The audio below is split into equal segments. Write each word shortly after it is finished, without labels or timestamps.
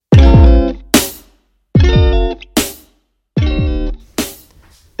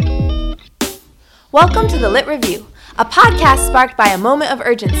Welcome to the Lit Review, a podcast sparked by a moment of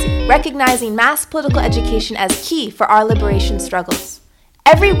urgency, recognizing mass political education as key for our liberation struggles.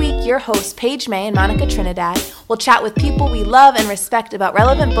 Every week, your hosts, Paige May and Monica Trinidad, will chat with people we love and respect about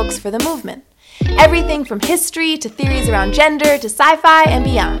relevant books for the movement. Everything from history to theories around gender to sci-fi and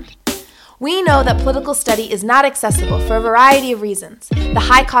beyond. We know that political study is not accessible for a variety of reasons. The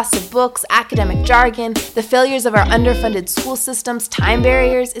high cost of books, academic jargon, the failures of our underfunded school systems, time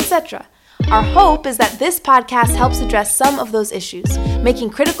barriers, etc. Our hope is that this podcast helps address some of those issues,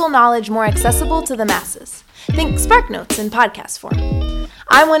 making critical knowledge more accessible to the masses. Think SparkNotes in podcast form.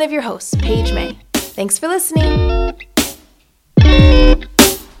 I'm one of your hosts, Paige May. Thanks for listening.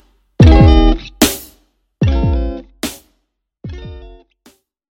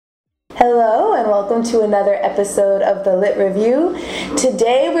 Hello and welcome to another episode of the Lit Review.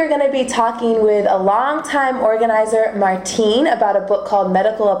 Today we're going to be talking with a longtime organizer, Martine, about a book called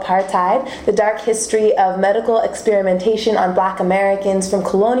Medical Apartheid, The Dark History of Medical Experimentation on Black Americans from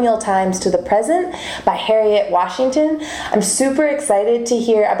Colonial Times to the Present by Harriet Washington. I'm super excited to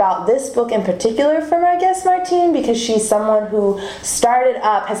hear about this book in particular from our guest, Martine, because she's someone who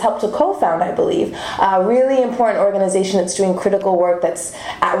has helped to co-found, I believe, a really important organization that's doing critical work that's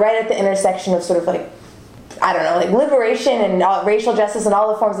right at the intersection of sort of liberation and racial justice and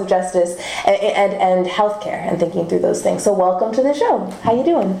all the forms of justice and healthcare and thinking through those things. So welcome to the show. How you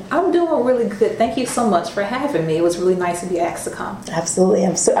doing? I'm doing really good. Thank you so much for having me. It was really nice to be asked to come. Absolutely.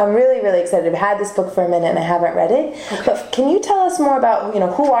 I'm really, really excited. I've had this book for a minute and I haven't read it. Okay. But can you tell us more about,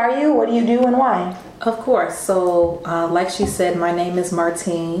 who are you, what do you do, and why? Of course. So, like she said, my name is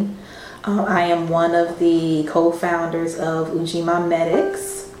Martine. I am one of the co-founders of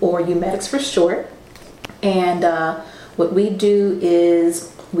UMedics, or UMedics for short. And what we do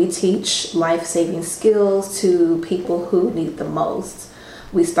is we teach life-saving skills to people who need it the most.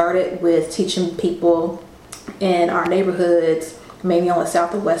 We started with teaching people in our neighborhoods, mainly on the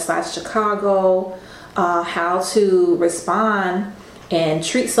south and west side of Chicago, how to respond and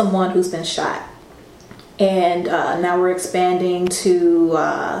treat someone who's been shot. And now we're expanding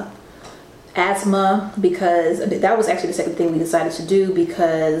to asthma, because that was actually the second thing we decided to do,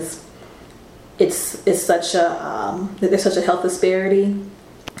 because it's such a there's such a health disparity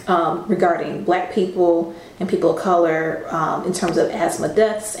regarding Black people and people of color in terms of asthma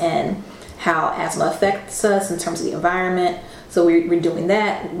deaths and how asthma affects us in terms of the environment. So we're doing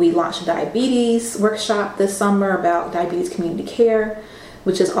that. We launched a diabetes workshop this summer about diabetes community care,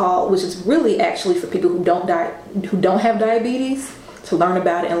 which is really actually for people who don't have diabetes, to learn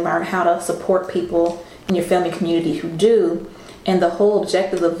about it and learn how to support people in your family community who do. And the whole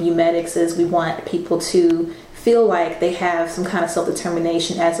objective of UMedics is we want people to feel like they have some kind of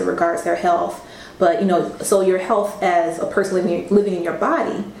self-determination as it regards their health. But, so your health as a person living in your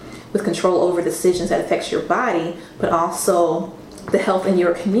body with control over decisions that affects your body, but also the health in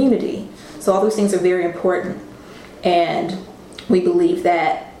your community. So all those things are very important. And we believe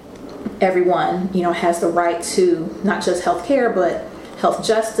that everyone, has the right to not just health care, but health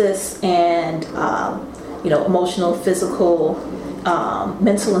justice and, emotional, physical,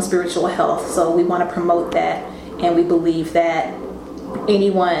 mental and spiritual health. So we want to promote that, and we believe that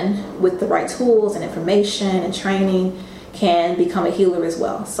anyone with the right tools and information and training can become a healer as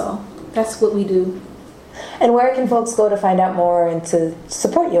well. So that's what we do. And where can folks go to find out more and to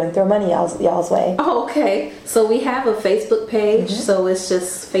support you and throw money y'all's way? Oh, okay. So we have a Facebook page. Mm-hmm. So it's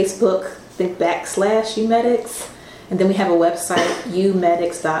just Facebook, /UMedics. And then we have a website,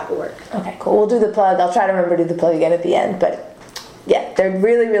 umedics.org. Okay, cool. We'll do the plug. I'll try to remember to do the plug again at the end. But yeah, they're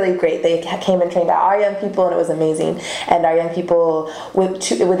really, really great. They came and trained our young people, and it was amazing. And our young people,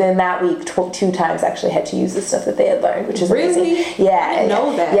 within that week, 2 times actually had to use the stuff that they had learned, which is amazing. Really? Yeah. I didn't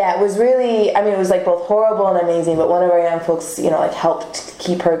know that. Yeah, it was really, it was both horrible and amazing, but one of our young folks, helped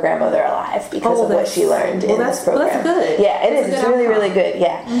keep her grandmother alive because of what she learned in this program. Well, that's good. Yeah, it is. It's really, really good.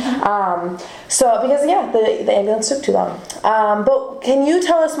 Yeah. Mm-hmm. The ambulance took too long. But can you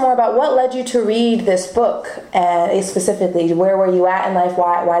tell us more about what led you to read this book, and specifically, where were you at in life?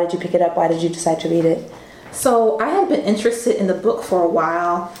 Why did you pick it up? Why did you decide to read it? So I had been interested in the book for a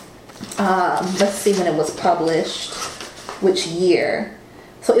while. Let's see when it was published, which year.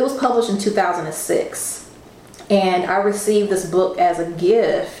 So it was published in 2006. And I received this book as a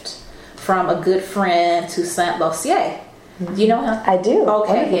gift from a good friend, Toussaint Lossier. Do you know him? I do.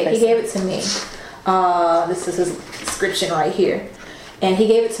 Okay, he gave it to me. This is his description right here. And he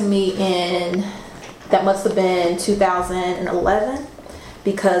gave it to me that must have been 2011,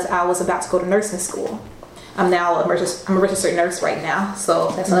 because I was about to go to nursing school. I'm a registered nurse right now,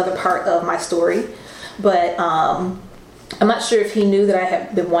 so that's another part of my story. But I'm not sure if he knew that I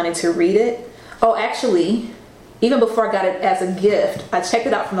had been wanting to read it, Oh, actually, even before I got it as a gift, I checked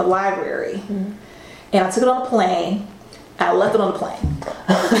it out from the library. Mm-hmm. And I took it on a plane. And I left it on the plane.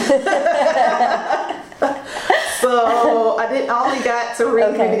 So I only got to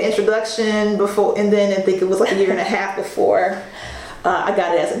read maybe the introduction before, and then I think it was like a year and a half before I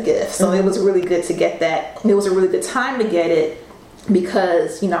got it as a gift. So it was really good to get that. It was a really good time to get it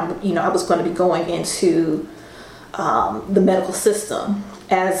because I was going to be going into the medical system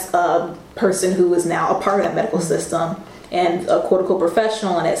as a person who is now a part of that medical system and a quote-unquote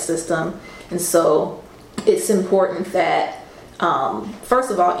professional in that system. And so it's important that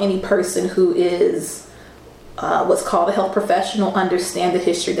first of all, any person who is what's called a health professional understand the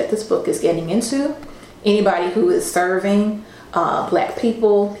history that this book is getting into. Anybody who is serving Black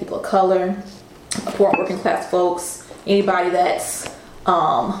people, people of color, poor working class folks, anybody that's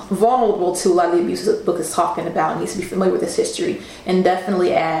vulnerable to a lot of the abuses that the book is talking about needs to be familiar with this history. And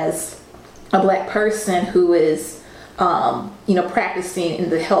definitely as a Black person who is practicing in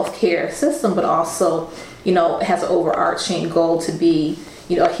the healthcare system, but also has an overarching goal to be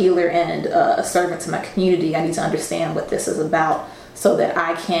a healer and a servant to my community, I need to understand what this is about so that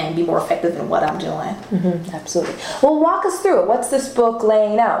I can be more effective in what I'm doing. Mm-hmm, absolutely. Well, walk us through it. What's this book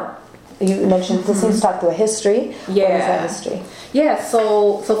laying out? You mentioned this seems to talk through a history. Yeah. What is that history? Yeah,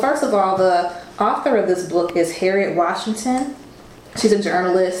 so first of all, the author of this book is Harriet Washington. She's a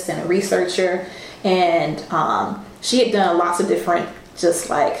journalist and a researcher, and she had done lots of different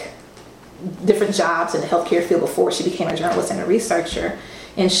jobs in the healthcare field before she became a journalist and a researcher.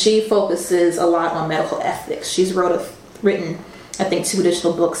 And she focuses a lot on medical ethics. She's written, I think, 2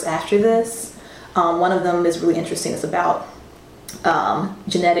 additional books after this. One of them is really interesting. It's about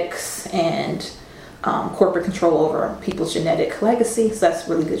genetics and corporate control over people's genetic legacy. So that's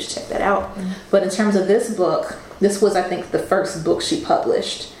really good to check that out. Mm-hmm. But in terms of this book, this was, I think, the first book she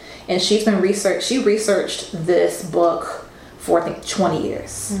published. And she researched this book for, I think, 20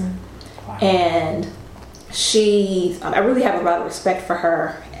 years. Mm-hmm. Wow. And I really have a lot of respect for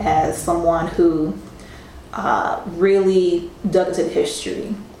her as someone who really dug into the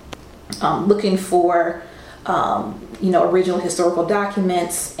history, looking for original historical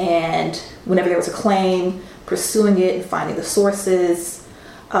documents, and whenever there was a claim, pursuing it and finding the sources.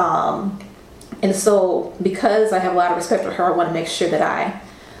 And so because I have a lot of respect for her, I want to make sure that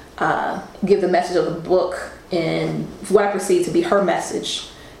I give the message of the book in what I perceive to be her message.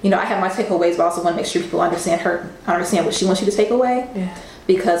 I have my takeaways, but I also want to make sure people understand what she wants you to take away. Yeah.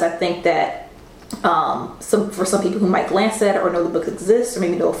 Because I think that for some people who might glance at it or know the book exists or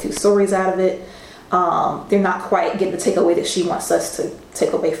maybe know a few stories out of it, they're not quite getting the takeaway that she wants us to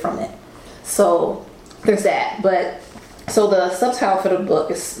take away from it. So there's that. So the subtitle for the book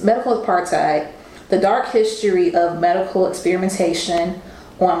is Medical Apartheid, The Dark History of Medical Experimentation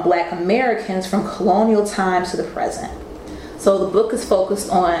on Black Americans from Colonial Times to the Present. So the book is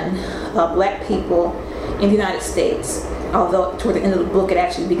focused on Black people in the United States, although toward the end of the book it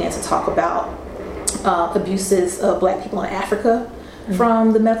actually begins to talk about abuses of Black people in Africa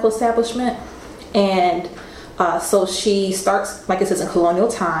from the medical establishment. And so she starts, like it says in Colonial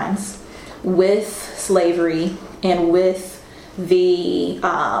Times, with slavery and with the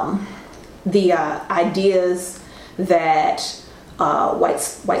ideas that white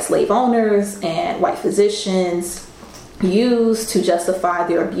slave owners and white physicians used to justify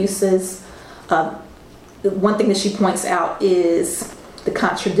their abuses. One thing that she points out is the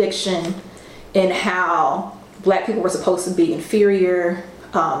contradiction in how Black people were supposed to be inferior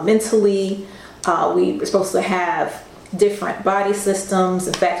mentally. We were supposed to have different body systems.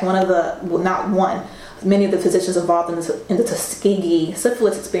 In fact, many of the physicians involved in the Tuskegee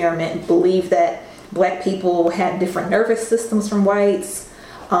syphilis experiment believed that Black people had different nervous systems from whites.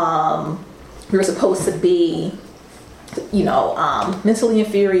 We were supposed to be mentally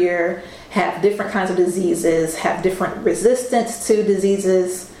inferior, have different kinds of diseases, have different resistance to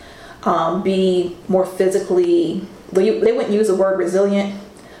diseases, be more physically, they wouldn't use the word resilient,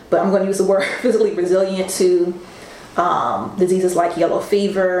 but I'm going to use the word physically resilient to diseases like yellow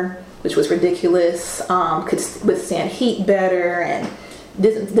fever, which was ridiculous, could withstand heat better, and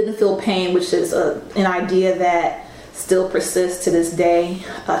didn't feel pain, which is an idea that still persists to this day.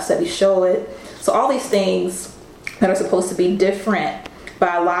 Studies show it. So all these things that are supposed to be different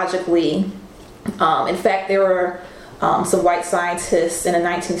biologically. In fact, there were some white scientists in the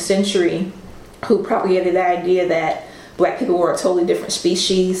 19th century who propagated the idea that Black people were a totally different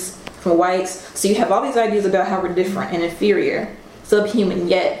species from whites. So you have all these ideas about how we're different and inferior, subhuman,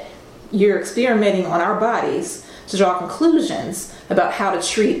 yet you're experimenting on our bodies to draw conclusions about how to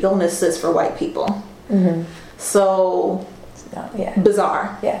treat illnesses for white people. Mm-hmm. So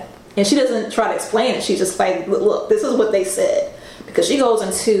bizarre. Yeah. And she doesn't try to explain it. She's just like, look, this is what they said. Because she goes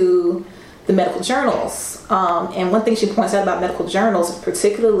into the medical journals. And one thing she points out about medical journals,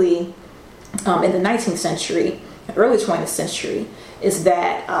 particularly in the 19th century, early 20th century, is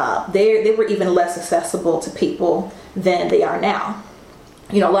that they were even less accessible to people than they are now.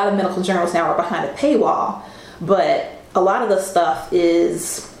 A lot of medical journals now are behind a paywall, but a lot of the stuff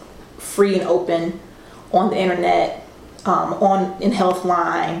is free and open on the internet, in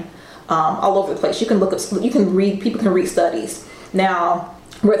Healthline, all over the place. You can look up, people can read studies. Now,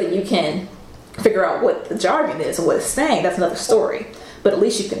 whether you can figure out what the jargon is and what it's saying, that's another story. But at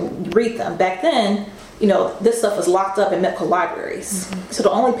least you can read them. Back then, this stuff was locked up in medical libraries. Mm-hmm. So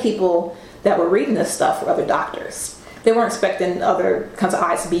the only people that were reading this stuff were other doctors. They weren't expecting other kinds of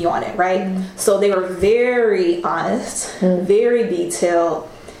eyes to be on it, right? Mm-hmm. So they were very honest, very detailed,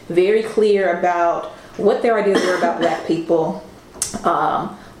 very clear about what their ideas were about Black people,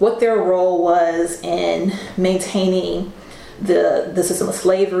 what their role was in maintaining the system of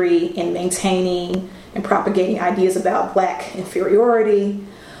slavery, in maintaining and propagating ideas about Black inferiority,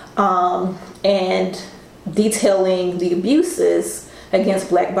 and detailing the abuses against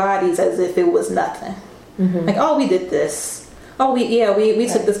Black bodies as if it was nothing. Mm-hmm. Like, oh, we did this. Oh, we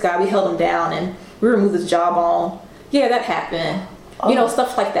took this guy, we held him down, and we removed his jawbone. Yeah, that happened. Oh.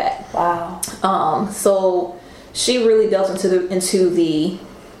 Stuff like that. Wow. So she really delves into the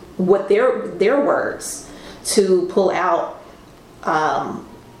what their words to pull out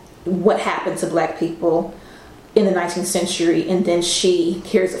what happened to Black people in the 19th century, and then she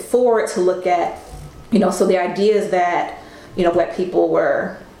carries it forward to look at, so the idea is that, Black people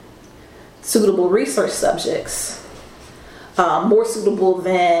were suitable research subjects, more suitable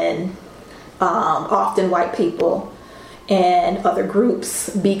than often white people and other groups,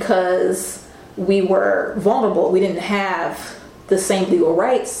 because we were vulnerable. We didn't have the same legal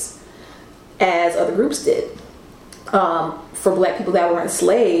rights as other groups did. For Black people that were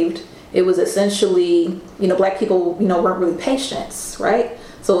enslaved, it was essentially, Black people, weren't really patients, right?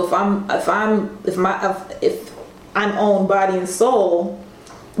 So if I'm owned body and soul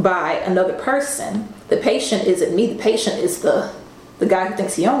by another person, the patient isn't me. The patient is the guy who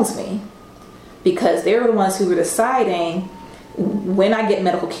thinks he owns me, because they're the ones who were deciding when I get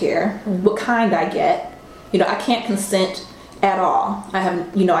medical care, what kind I get. I can't consent at all.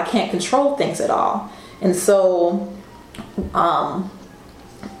 I can't control things at all. And so that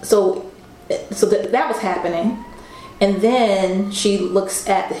was happening. And then she looks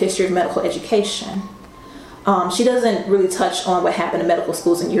at the history of medical education. She doesn't really touch on what happened in medical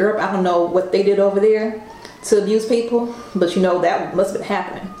schools in Europe. I don't know what they did over there to abuse people, but that must have been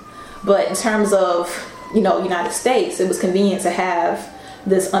happening. But in terms of, United States, it was convenient to have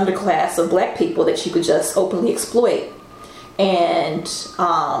this underclass of Black people that you could just openly exploit and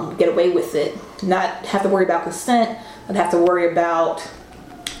get away with it. Not have to worry about consent, not have to worry about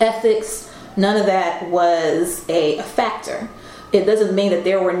ethics. None of that was a factor. It doesn't mean that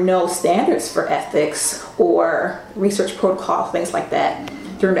there were no standards for ethics or research protocol, things like that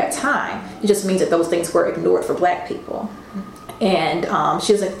during that time. It just means that those things were ignored for Black people. And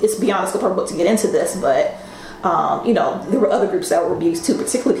she doesn't, it's beyond the scope of her book to get into this, but there were other groups that were abused too,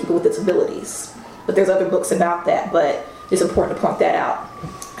 particularly people with disabilities. But there's other books about that, but it's important to point that out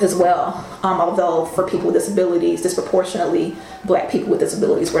as well. Although for people with disabilities, disproportionately Black people with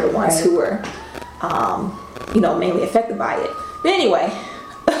disabilities were the ones who were mainly affected by it. But anyway,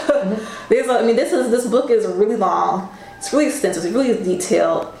 this book is really long. It's really extensive. It's really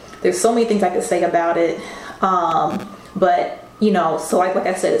detailed. There's so many things I could say about it. But so like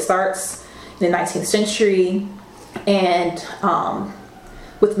I said, it starts in the 19th century, and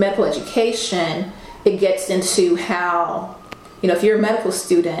with medical education, it gets into how, if you're a medical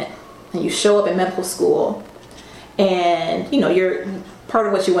student and you show up in medical school, and you're part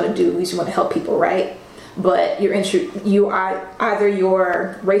of what you want to do is you want to help people, right? But you are either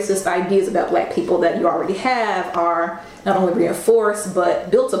your racist ideas about Black people that you already have are not only reinforced but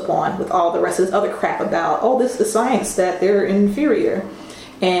built upon with all the rest of this other crap about, this is science, that they're inferior.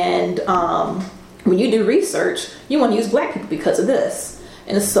 And when you do research, you want to use Black people because of this.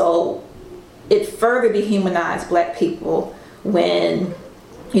 And so it further dehumanized Black people when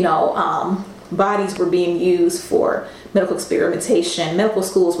bodies were being used for medical experimentation, medical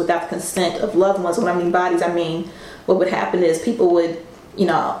schools without the consent of loved ones. When I mean bodies, I mean what would happen is people would,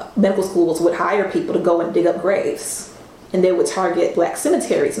 medical schools would hire people to go and dig up graves, and they would target Black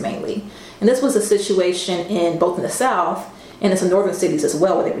cemeteries mainly. And this was a situation in both in the South and in some northern cities as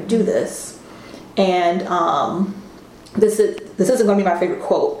well where they would do this. And this isn't going to be my favorite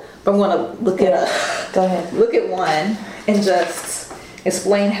quote, but I'm going to look at Go ahead. Look at one and just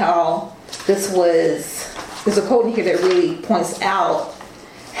explain how there's a quote in here that really points out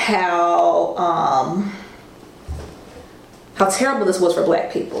how terrible this was for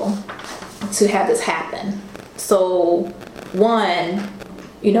Black people to have this happen. So one,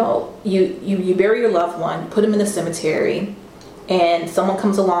 you bury your loved one, put them in the cemetery, and someone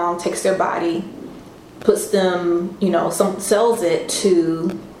comes along, takes their body, puts them, sells it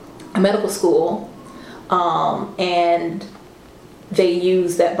to a medical school, and they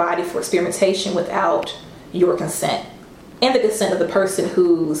use that body for experimentation without your consent and the consent of the person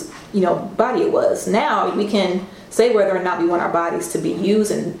whose body it was. Now we can say whether or not we want our bodies to be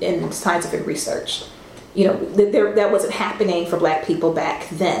used in scientific research. That wasn't happening for Black people back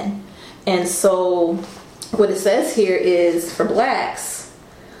then. And so what it says here is for Blacks,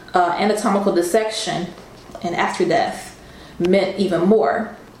 anatomical dissection and after death meant even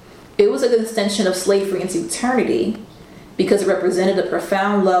more. It was an extension of slavery into eternity because it represented a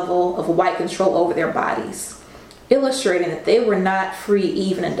profound level of white control over their bodies, illustrating that they were not free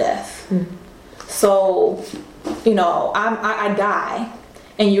even in death. Mm-hmm. So, I die,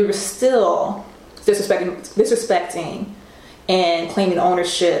 and you're still disrespecting and claiming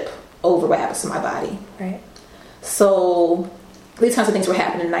ownership over what happens to my body. Right. So these kinds of things were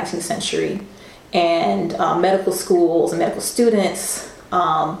happening in the 19th century, and medical schools and medical students,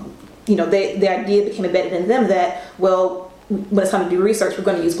 the idea became embedded in them that, well, when it's time to do research, we're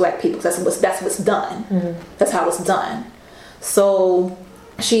going to use Black people because that's what's done. Mm-hmm. That's how it's done. So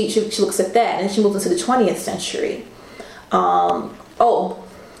she looks at that, and she moves into the 20th century.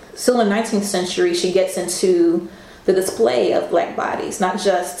 Still in the 19th century, she gets into the display of Black bodies, not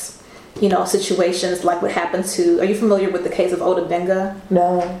just, situations like what happened to, are you familiar with the case of Oda Benga?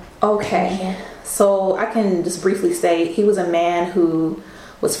 No. Okay. So I can just briefly say he was a man who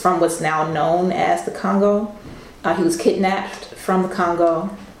was from what's now known as the Congo. He was kidnapped from the Congo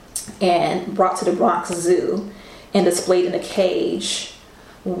and brought to the Bronx Zoo and displayed in a cage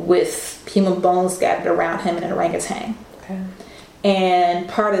with human bones gathered around him and an orangutan. Okay. And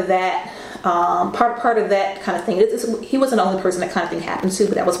part of that kind of thing, he wasn't the only person that kind of thing happened to,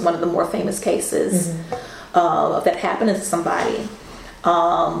 but that was one of the more famous cases of that happening to somebody,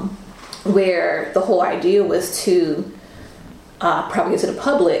 where the whole idea was to propagate to the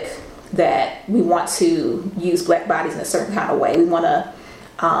public that we want to use Black bodies in a certain kind of way. We want to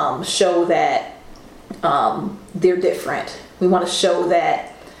show that they're different. We want to show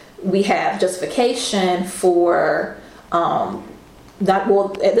that we have justification for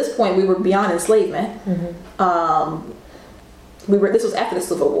at this point we were beyond enslavement. Mm-hmm. This was after the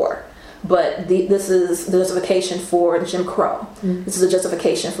Civil War, but this is the justification for Jim Crow. Mm-hmm. This is a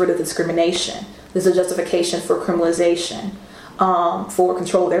justification for the discrimination. This is a justification for criminalization, for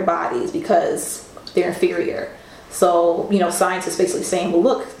control of their bodies because they're inferior. So, scientists basically saying, well,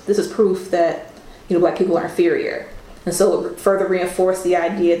 look, this is proof that, Black people are inferior. And so it further reinforced the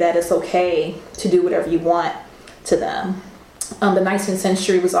idea that it's okay to do whatever you want to them. The 19th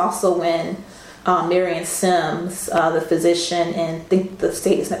century was also when Marion Sims, the physician in, I think the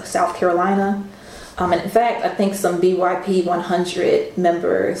state is South Carolina, and in fact, I think some BYP 100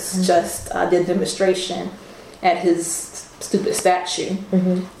 members just did a demonstration at his stupid statue,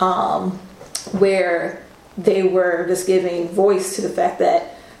 where they were just giving voice to the fact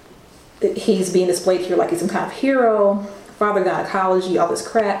that he's being displayed here like he's some kind of hero, father gynecology, all this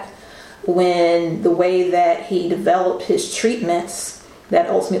crap, when the way that he developed his treatments that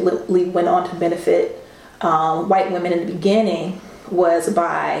ultimately went on to benefit white women in the beginning was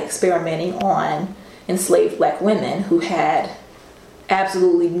by experimenting on enslaved Black women who had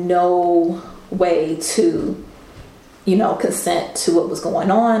absolutely no way to, consent to what was going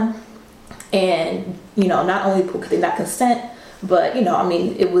on. And, not only could they not consent, but,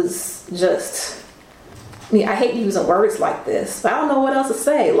 it was just, I hate using words like this, but I don't know what else to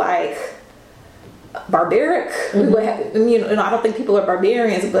say. Like, barbaric. Mm-hmm. I don't think people are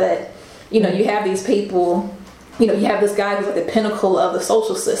barbarians, but, you have these people, you have this guy who's at the pinnacle of the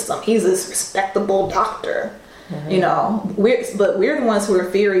social system. He's this respectable doctor, mm-hmm. We're the ones who are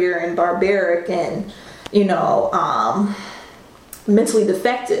inferior and barbaric and, mentally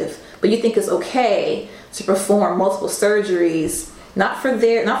defective. But you think it's okay to perform multiple surgeries, not for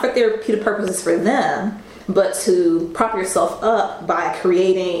therapeutic purposes for them, but to prop yourself up by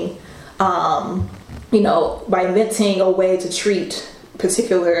creating, by inventing a way to treat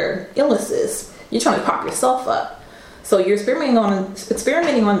particular illnesses. You're trying to prop yourself up. So you're experimenting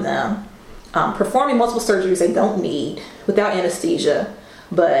on them, performing multiple surgeries they don't need without anesthesia.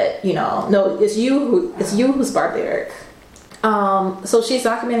 But no, it's you who's barbaric. So she's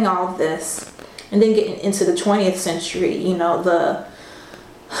documenting all of this, and then getting into the 20th century. The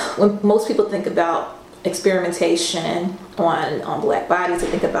when most people think about experimentation on black bodies, they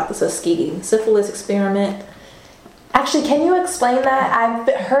think about the Tuskegee syphilis experiment. Actually, can you explain that? I've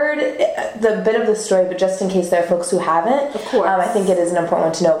heard the bit of the story, but just in case there are folks who haven't, of course, I think it is an important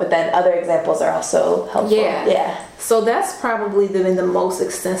one to know. But then other examples are also helpful. Yeah. So that's probably been the most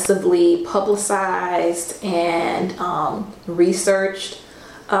extensively publicized and researched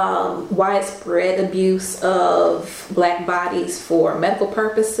widespread abuse of black bodies for medical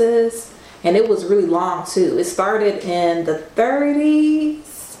purposes, and it was really long too. It started in the 30s.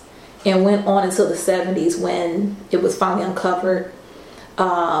 And went on until the 70s when it was finally uncovered.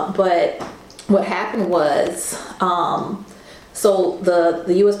 But what happened was, so the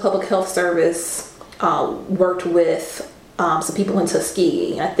U.S. Public Health Service worked with some people in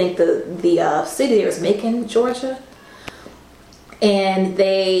Tuskegee. I think the city there is Macon, Georgia. And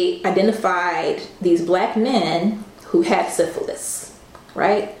they identified these black men who had syphilis,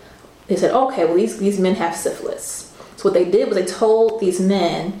 right? They said, okay, well, these men have syphilis. So what they did was they told these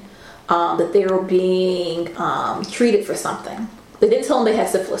men that they were being treated for something. They didn't tell them they had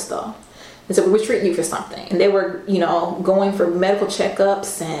syphilis though. They said, we're treating you for something. And they were, going for medical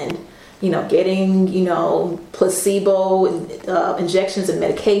checkups and, getting, placebo injections and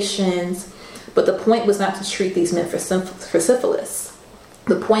medications. But the point was not to treat these men for syphilis.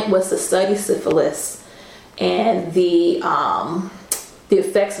 The point was to study syphilis and the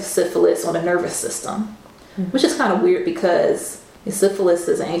effects of syphilis on the nervous system, which is kind of weird because syphilis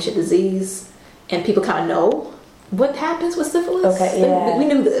is an ancient disease, and people kind of know what happens with syphilis. Okay, yeah. We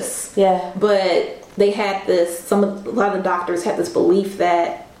knew this. Yeah. But they had this, a lot of the doctors had this belief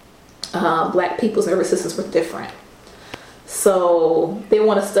that black people's nervous systems were different. So they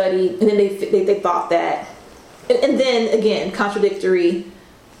want to study, and then they thought that, and then again, contradictory,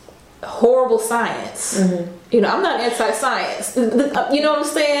 horrible science. I'm not anti-science. You know what I'm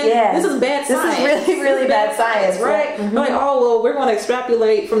saying? Yeah. This is bad science. This is really, really bad science, right? Like, oh, well, we're going to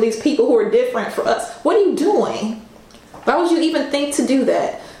extrapolate from these people who are different for us. What are you doing? Why would you even think to do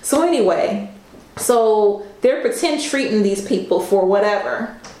that? So anyway, so they're pretend treating these people for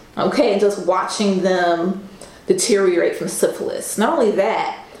whatever, okay, and just watching them deteriorate from syphilis. Not only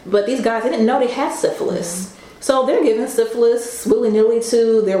that, but these guys, they didn't know they had syphilis. So they're giving syphilis willy-nilly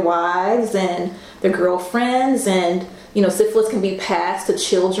to their wives and their girlfriends, and syphilis can be passed to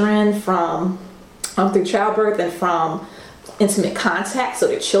children from through childbirth and from intimate contact. So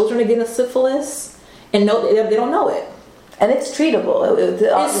their children are getting syphilis, and they don't know it. And it's treatable.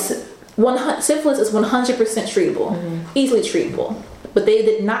 Syphilis is 100% treatable, easily treatable. But they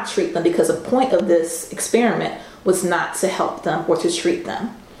did not treat them because the point of this experiment was not to help them or to treat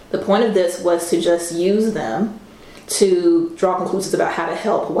them. The point of this was to just use them to draw conclusions about how to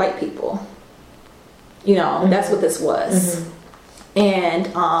help white people. That's what this was. And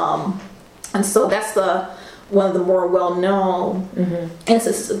so that's one of the more well-known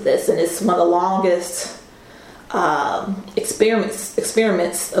instances of this, and it's one of the longest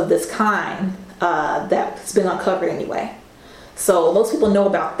experiments of this kind that's been uncovered anyway. So most people know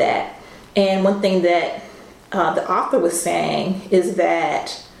about that. And one thing that the author was saying is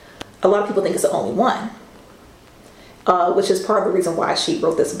that a lot of people think it's the only one, which is part of the reason why she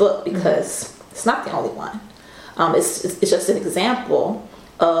wrote this book, because it's not the only one. It's just an example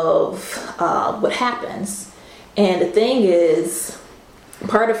of what happens. And the thing is,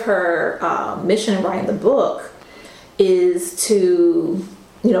 part of her mission in writing the book is to,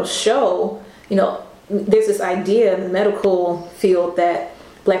 show, there's this idea in the medical field that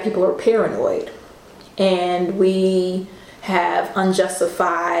black people are paranoid, and we have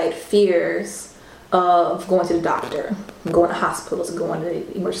unjustified fears of going to the doctor, going to hospitals, going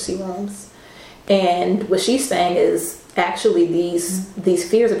to emergency rooms. And what she's saying is actually these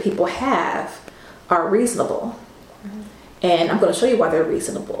fears that people have are reasonable. And I'm going to show you why they're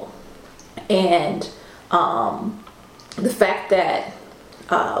reasonable. And the fact that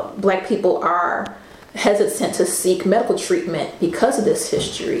black people are hesitant to seek medical treatment because of this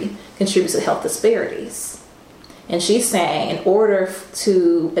history contributes to health disparities. And she's saying in order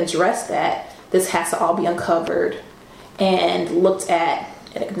to address that, this has to all be uncovered and looked at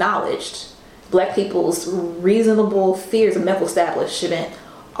and acknowledged. Black people's reasonable fears of medical establishment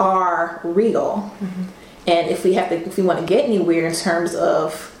are real. And if we want to get anywhere in terms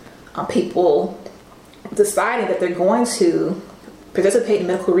of people deciding that they're going to participate in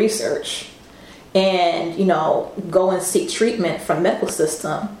medical research and go and seek treatment from the medical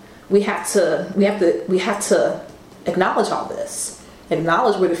system, we have to acknowledge all this,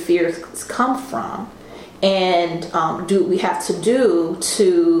 acknowledge where the fears come from, and do what we have to do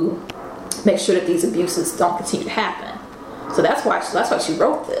to make sure that these abuses don't continue to happen. So that's why she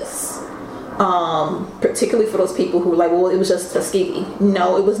wrote this. Particularly for those people who were like, well, it was just Tuskegee.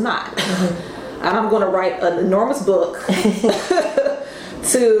 No, it was not. And I'm going to write an enormous book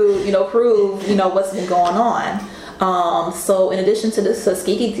to, prove, what's been going on. So in addition to this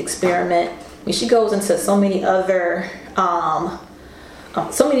Tuskegee experiment, she goes into so many other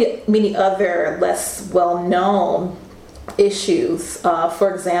less well-known issues.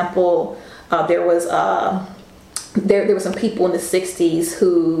 For example, there were some people in the 60s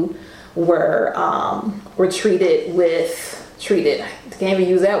who were treated, I can't even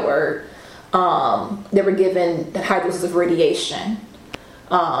use that word. They were given high doses of radiation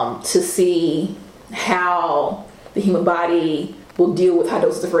to see how the human body will deal with high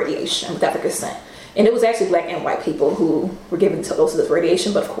doses of radiation without their consent. And it was actually black and white people who were given doses of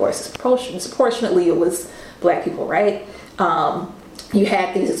radiation, but of course, disproportionately, it was black people, right? You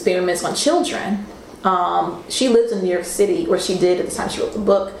had these experiments on children. She lived in New York City, or she did at the time she wrote the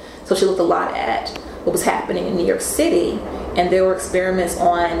book, so she looked a lot at what was happening in New York City, and there were experiments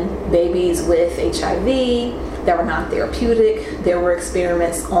on babies with HIV that were non-therapeutic. There were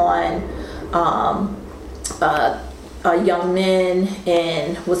experiments on young men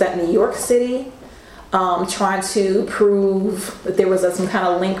in, was that New York City, trying to prove that there was some kind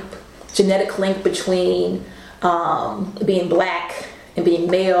of genetic link between being black and being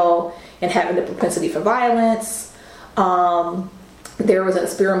male and having the propensity for violence. There was an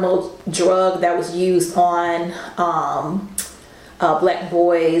experimental drug that was used on black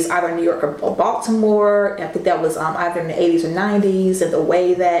boys, either in New York or Baltimore. I think that was either in the 80s or 90s, and the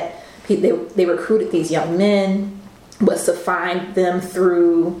way that they recruited these young men was to find them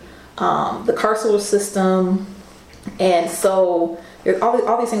through the carceral system. And so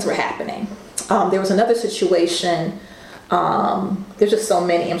all these things were happening. There was another situation. There's just so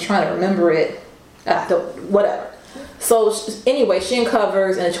many. I'm trying to remember it. Whatever. So anyway, she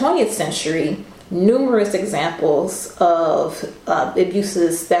uncovers in the 20th century numerous examples of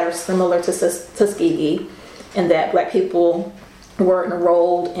abuses that are similar to Tuskegee, and that black people were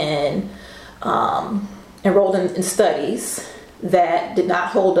enrolled in studies that did not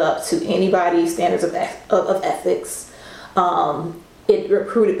hold up to anybody's standards of ethics. It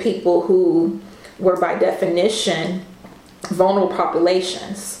recruited people who were by definition vulnerable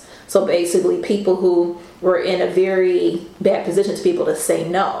populations. So basically people who were in a very bad position to be able to say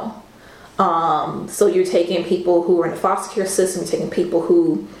no. So you're taking people who are in the foster care system, you're taking people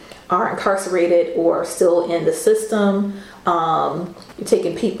who are incarcerated or still in the system. You're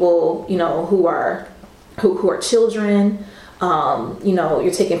taking people, who are children.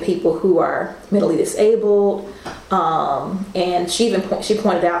 You're taking people who are mentally disabled. And she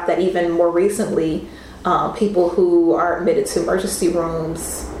pointed out that even more recently, people who are admitted to emergency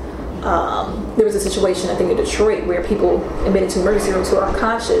rooms. There was a situation, I think, in Detroit where people admitted to emergency rooms who are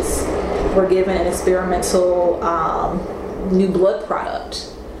unconscious were given an experimental new blood product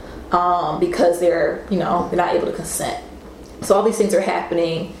because they're not able to consent. So all these things are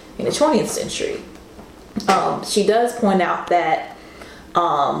happening in the 20th century. She does point out that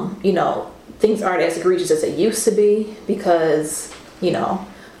things aren't as egregious as they used to be because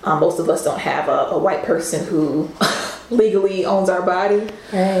most of us don't have a white person who legally owns our body,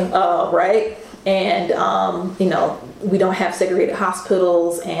 right? And we don't have segregated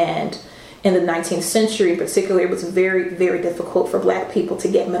hospitals, and in the 19th century in particular, it was very, very difficult for black people to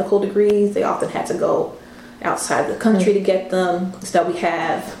get medical degrees. They often had to go outside the country to get them. So we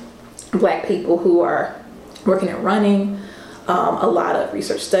have black people who are working and running a lot of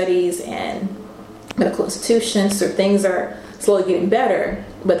research studies and medical institutions, so things are slowly getting better.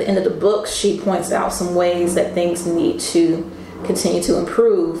 But at the end of the book, she points out some ways that things need to continue to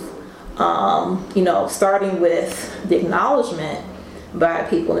improve, starting with the acknowledgement by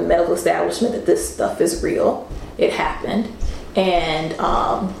people in the medical establishment that this stuff is real, it happened, and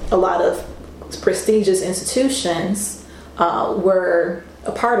a lot of prestigious institutions were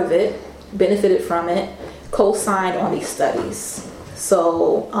a part of it, benefited from it, co-signed on these studies.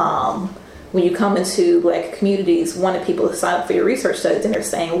 So when you come into black communities, wanting people to sign up for your research studies, and they're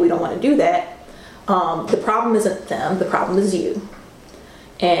saying, we don't want to do that, the problem isn't them, the problem is you.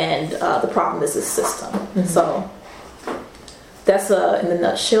 And the problem is the system. Mm-hmm. So that's in the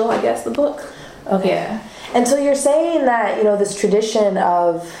nutshell, I guess, the book. Okay. Yeah. And so you're saying that, this tradition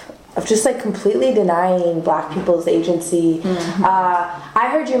of just like completely denying black people's agency. Mm-hmm. I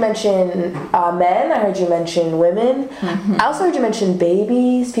heard you mention men, I heard you mention women. Mm-hmm. I also heard you mention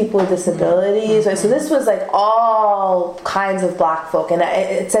babies, people with disabilities. Mm-hmm. So this was like all kinds of black folk. And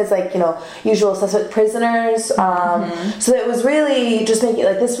it says like, usual suspect prisoners. So it was really just making,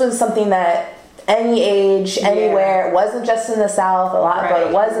 like, this was something that any age, anywhere. It wasn't just in the South, but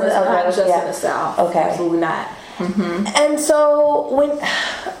it wasn't. It was not just in the South. Okay, absolutely not. Mm-hmm. And so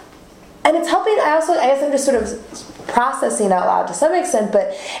and it's helping. I guess I'm just sort of processing out loud to some extent,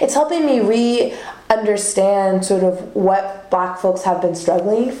 but it's helping me understand sort of what Black folks have been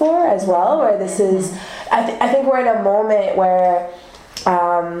struggling for as well. Where this is, I think we're in a moment where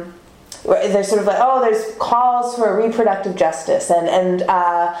there's sort of like, there's calls for reproductive justice, and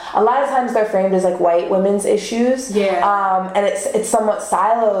a lot of times they're framed as like white women's issues, and it's somewhat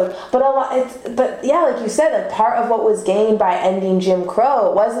siloed, but like you said, like part of what was gained by ending Jim Crow,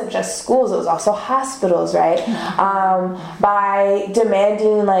 it wasn't just schools, it was also hospitals, right? By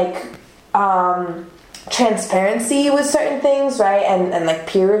demanding like transparency with certain things, right, and like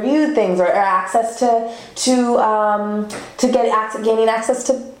peer-reviewed things, or access gaining access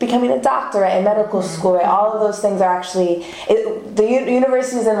to becoming a doctor, right, in medical school, right. All of those things are actually the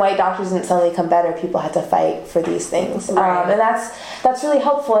universities and white doctors didn't suddenly come better. People had to fight for these things, right. And that's really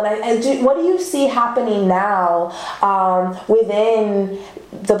helpful. And what do you see happening now within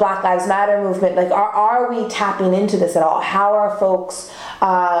the Black Lives Matter movement? Like, are we tapping into this at all? How are folks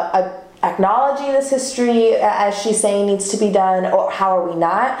acknowledging this history, as she's saying, needs to be done, or how are we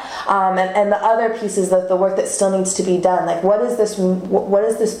not? And the other pieces, the work that still needs to be done. Like, what does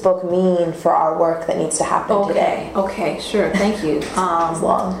this book mean for our work that needs to happen today? Okay, sure. Thank you.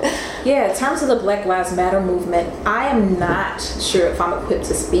 Long. Yeah, in terms of the Black Lives Matter movement, I am not sure if I'm equipped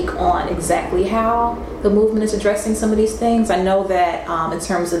to speak on exactly how the movement is addressing some of these things. I know that in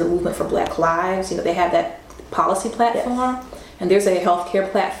terms of the movement for Black Lives, they have that policy platform. Yes. And there's a healthcare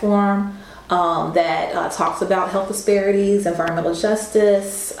platform that talks about health disparities, environmental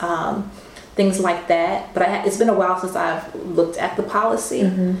justice, things like that. But it's been a while since I've looked at the policy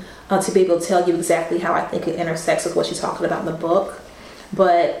to be able to tell you exactly how I think it intersects with what she's talking about in the book.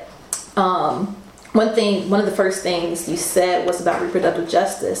 But one of the first things you said was about reproductive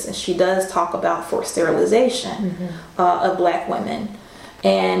justice, and she does talk about forced sterilization of Black women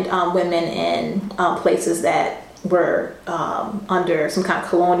and women in places that were under some kind of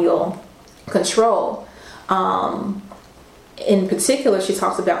colonial control. In particular, she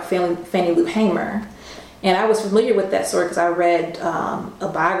talks about Fannie Lou Hamer. And I was familiar with that story because I read a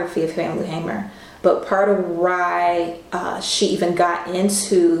biography of Fannie Lou Hamer. But part of why she even got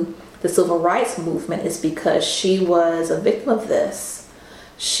into the civil rights movement is because she was a victim of this.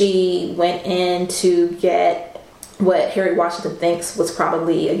 She went in to get what Harriet Washington thinks was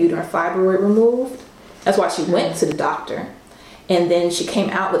probably a uterine fibroid removed. That's why she went to the doctor. And then she came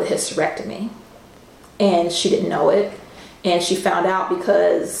out with a hysterectomy. And she didn't know it. And she found out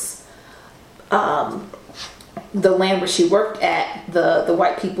because the land where she worked at, the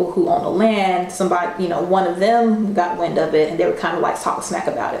white people who own the land, somebody, one of them got wind of it, and they were kind of like talking smack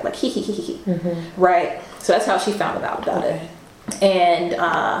about it, like he, right? So that's how she found out about it. And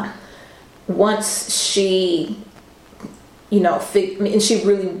once she, and she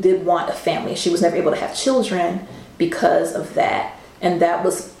really did want a family. She was never able to have children because of that. And that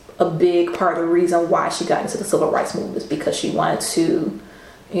was a big part of the reason why she got into the civil rights movement, is because she wanted to,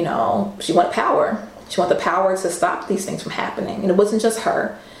 she wanted power. She wanted the power to stop these things from happening. And it wasn't just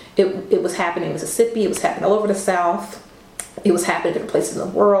her. It was happening in Mississippi. It was happening all over the South. It was happening in different places in the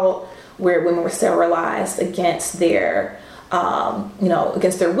world where women were sterilized against their,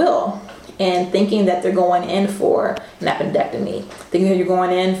 against their will. And thinking that they're going in for an appendectomy, thinking that you're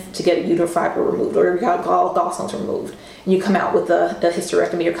going in to get a uterine fibroid removed, or you got gallstones removed, and you come out with a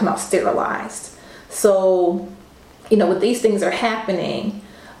hysterectomy, or come out sterilized. So, when these things are happening,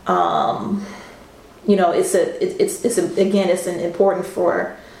 it's important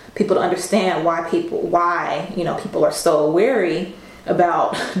for people to understand why people are so wary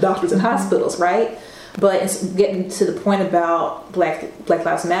about doctors and hospitals, right? But it's getting to the point about Black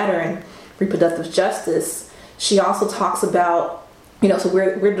Lives Matter and reproductive justice. She also talks about, so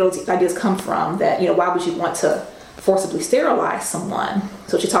where do those ideas come from, that, why would you want to forcibly sterilize someone?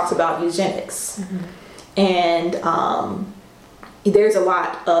 So she talks about eugenics. And there's a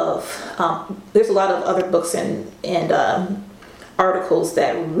lot of other books and articles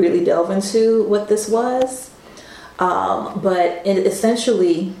that really delve into what this was. But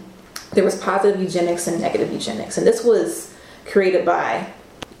essentially, there was positive eugenics and negative eugenics. And this was created by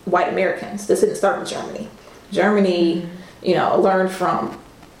white Americans. This didn't start in Germany. Germany, learned from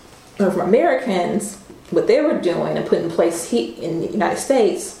Americans what they were doing and put in place in the United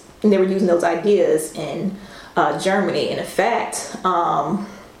States, and they were using those ideas in Germany. And in fact, one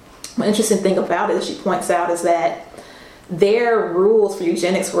interesting thing about it that she points out is that their rules for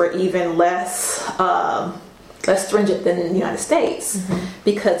eugenics were even less less stringent than in the United States,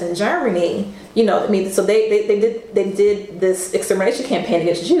 because in Germany, so they did this extermination campaign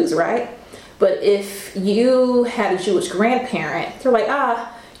against Jews, right? But if you had a Jewish grandparent, they're like,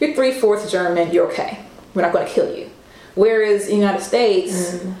 you're 3/4 German, you're okay. We're not going to kill you. Whereas in the United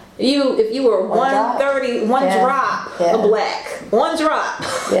States, if you were 1/30, one drop of black, one drop,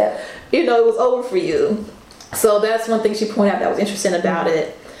 it was over for you. So that's one thing she pointed out that was interesting about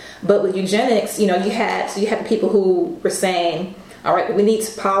it. But with eugenics, you had the people who were saying, all right, we need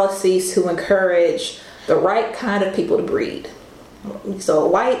policies to encourage the right kind of people to breed. So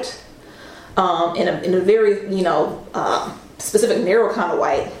white, in a very, specific narrow kind of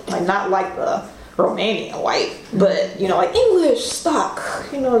white, like not like the Romanian white, but, like English stock,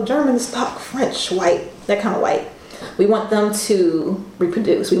 German stock, French white, that kind of white. We want them to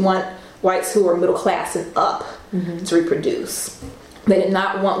reproduce. We want whites who are middle class and up to reproduce. They did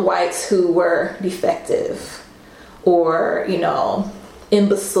not want whites who were defective or,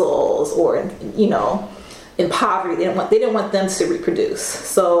 imbeciles or, in poverty. They didn't want them to reproduce.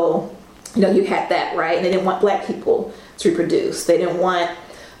 So, you had that, right? And they didn't want black people to reproduce. They didn't want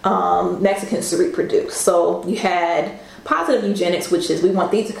Mexicans to reproduce. So you had positive eugenics, which is we want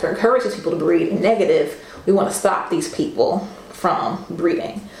these to encourage these people to breed, and negative, we want to stop these people from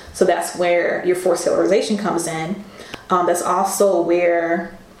breeding. So that's where your forced sterilization comes in. That's also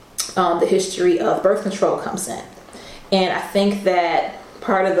where the history of birth control comes in. And I think that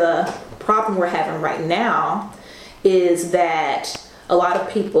part of the problem we're having right now is that a lot of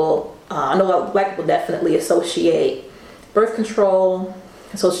people, I know a lot of black people definitely associate birth control,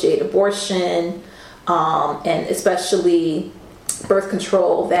 associate abortion, and especially birth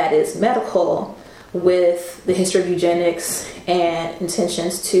control that is medical with the history of eugenics and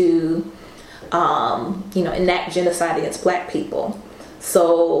intentions to enact genocide against black people.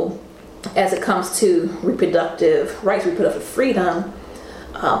 So as it comes to reproductive rights, reproductive freedom,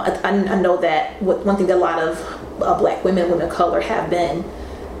 I know that one thing that a lot of black women of color have been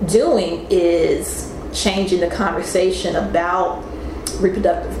doing is changing the conversation about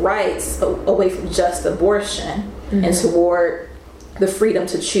reproductive rights away from just abortion and toward the freedom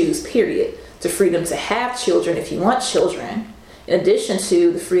to choose, period. The freedom to have children if you want children, in addition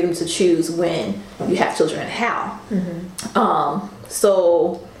to the freedom to choose when you have children and how.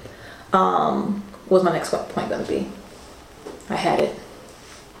 What was my next point going to be? I had it.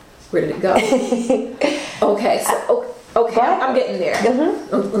 Where did it go? Okay, I'm getting there.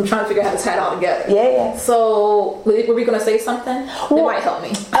 I'm trying to figure out how to tie it all together. Yeah. So, were we going to say something? It might help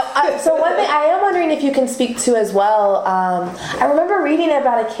me. So one thing I am wondering if you can speak to as well. I remember reading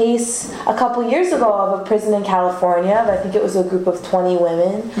about a case a couple years ago of a prison in California. I think it was a group of 20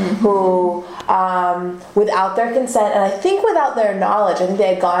 women who, without their consent, and I think without their knowledge, I think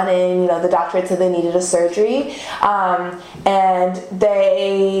they had gone in, the doctor had said they needed a surgery, and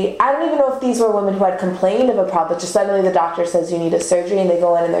I don't even know if these were women who had complained of a problem, but just suddenly the doctor says you need a surgery, and they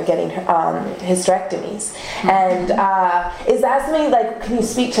go in and they're getting hysterectomies. And is that something, can you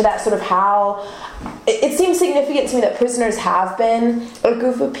speak to that, sort of how it seems significant to me that prisoners have been a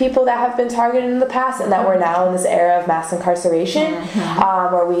group of people that have been targeted in the past, and that we're now in this era of mass incarceration,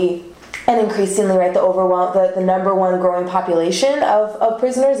 where and increasingly, right, the number one growing population of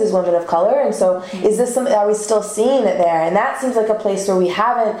prisoners is women of color. And so is this something, are we still seeing it there? And that seems like a place where we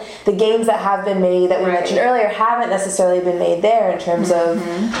haven't, the gains that have been made that we mentioned earlier haven't necessarily been made there in terms of,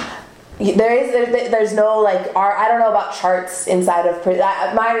 there's no, I don't know about charts inside of prison.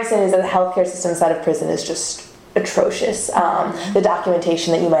 My understanding is that the healthcare system inside of prison is just atrocious. The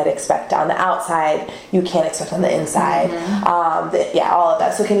documentation that you might expect on the outside, you can't expect on the inside. All of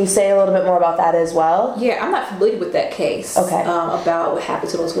that. So can you say a little bit more about that as well? Yeah, I'm not familiar with that case. Okay. About what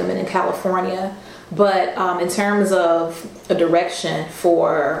happened to those women in California. But in terms of a direction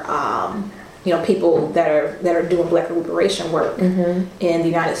for people that are doing black liberation work in the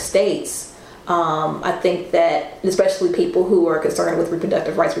United States, I think that especially people who are concerned with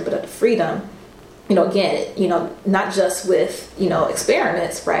reproductive rights, reproductive freedom, again, not just with,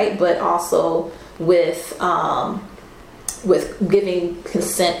 experiments, right, but also with giving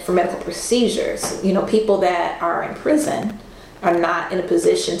consent for medical procedures. People that are in prison are not in a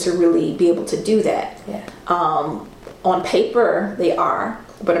position to really be able to do that. Yeah. On paper, they are,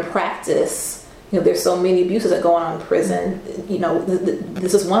 but in practice, there's so many abuses that go on in prison.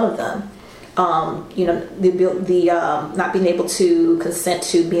 This is one of them. The not being able to consent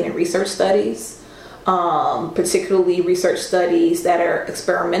to being in research studies. Particularly research studies that are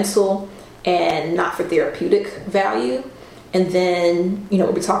experimental and not for therapeutic value. And then,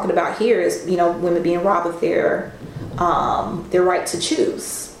 what we're talking about here is, women being robbed of their right to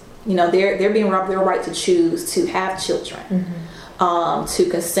choose. They're being robbed of their right to choose to have children, to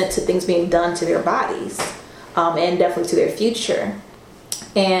consent to things being done to their bodies, and definitely to their future.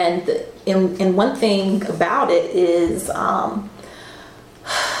 And one thing about it is,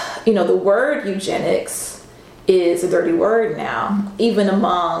 the word eugenics is a dirty word now, even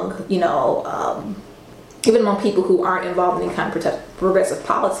among people who aren't involved in any kind of progressive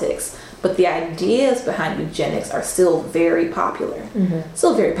politics. But the ideas behind eugenics are still very popular.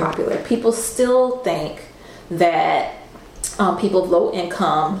 Still very popular. People still think that people of low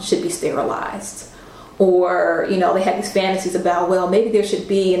income should be sterilized. Or, they have these fantasies about, well, maybe there should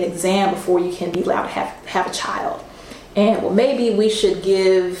be an exam before you can be allowed to have a child. And, well, maybe we should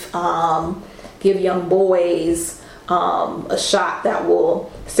give young boys a shot that will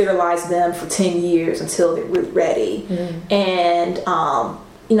sterilize them for 10 years until they're really ready. And,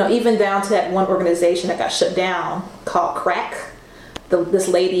 even down to that one organization that got shut down called CRAC. This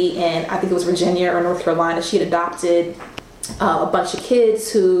lady in, I think it was Virginia or North Carolina, she had adopted a bunch of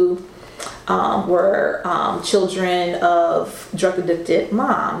kids who were children of drug-addicted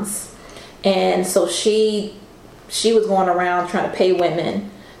moms. And so she was going around trying to pay women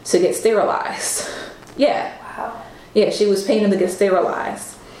to get sterilized. Yeah. Wow. Yeah, she was paying them to get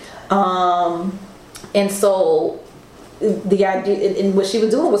sterilized. And so the idea, and what she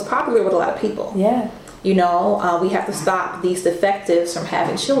was doing was popular with a lot of people. Yeah. We have to stop these defectives from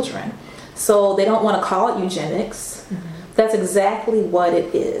having children. So they don't want to call it eugenics. That's exactly what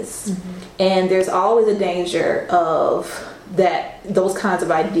it is. And there's always a danger of those kinds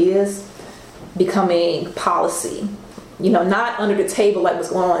of ideas becoming policy. Not under the table like what's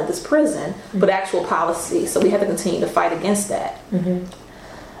going on at this prison, but actual policy. So we have to continue to fight against that.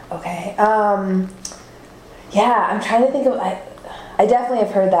 Okay. Yeah, I'm trying to think of. I definitely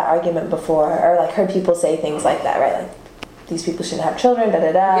have heard that argument before, or heard people say things like that, right? These people shouldn't have children, da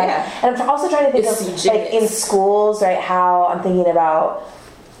da da. Yeah. And I'm also trying to think of in schools, right? How I'm thinking about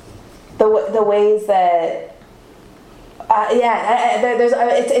the ways that.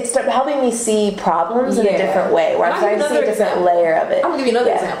 It's helping me see problems in a different way, where I'm trying to see a different layer of it. I'm gonna give you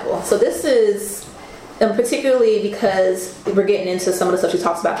another example. So this is particularly because we're getting into some of the stuff she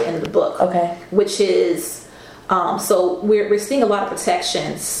talks about at the end of the book. Okay. Which is, so we're seeing a lot of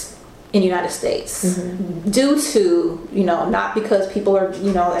protections in the United States due to, not because people are,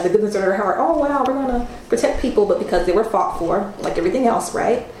 at the goodness of their heart, oh wow, we're gonna protect people, but because they were fought for, like everything else,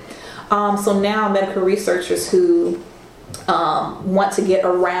 right? So now medical researchers who want to get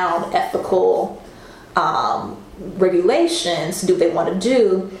around ethical regulations, do what they want to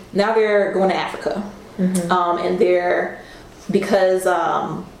do, now they're going to Africa. And they're, because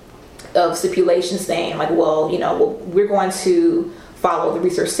of stipulations saying we're going to follow the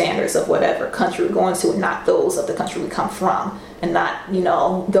research standards of whatever country we're going to, and not those of the country we come from, and not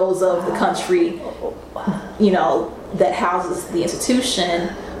those of the country that houses the institution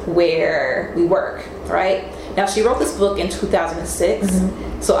where we work, right? Now, she wrote this book in 2006,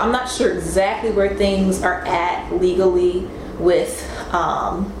 so I'm not sure exactly where things are at legally with,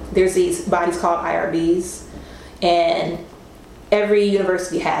 there's these bodies called IRBs, and every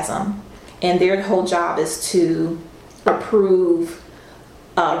university has them, and their whole job is to approve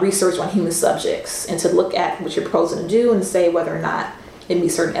research on human subjects, and to look at what you're proposing to do and say whether or not it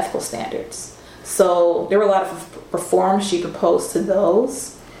meets certain ethical standards. So there were a lot of reforms she proposed to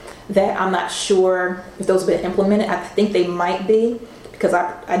those that I'm not sure if those have been implemented. I think they might be, because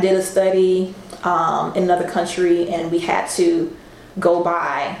I did a study in another country, and we had to go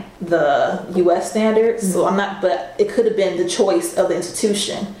by the U.S. standards. So I'm not, but it could have been the choice of the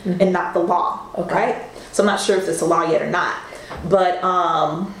institution and not the law, right? So I'm not sure if it's a law yet or not. But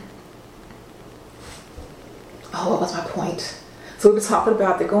what was my point? So we were talking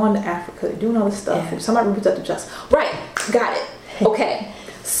about they're going to Africa, they're doing all this stuff. Yeah. Somebody reproductive justice, right? Got it. Okay.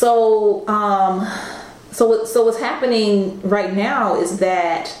 So what's happening right now is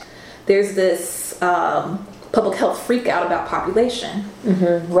that there's this public health freak out about population,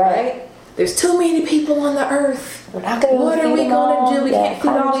 right? There's too many people on the earth. We're not gonna what are we going to do? We can't feed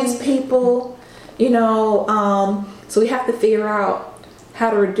all these people, so we have to figure out how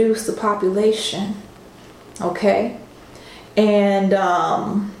to reduce the population, okay? And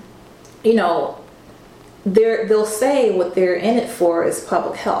they'll say what they're in it for is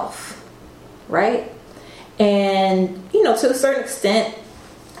public health, right? And to a certain extent,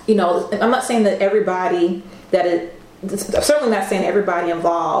 I'm not saying that everybody I'm certainly not saying everybody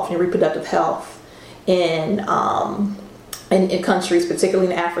involved in reproductive health in countries,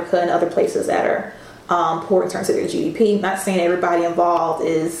 particularly in Africa and other places that are poor in terms of their GDP. I'm not saying everybody involved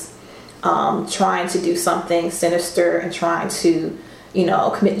is trying to do something sinister and trying to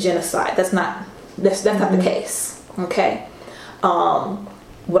commit genocide. That's not the case. Okay.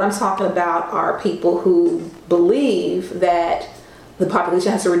 What I'm talking about are people who believe that the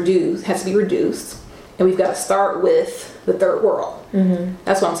population has to be reduced, and we've got to start with the third world. Mm-hmm.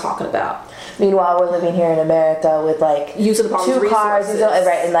 That's what I'm talking about. Meanwhile, we're living here in America with like use of the 2 cars,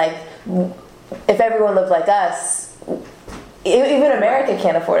 right? And like, if everyone lived like us, even America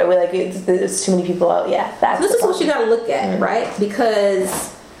can't afford it. We're like, it's too many people out. Yeah, this is what you got to look at, mm-hmm. right?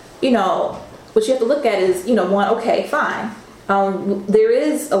 Because what you have to look at is one. Okay, fine. There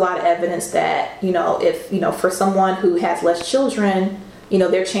is a lot of evidence that if for someone who has less children,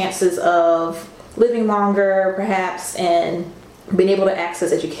 their chances of living longer, perhaps, and being able to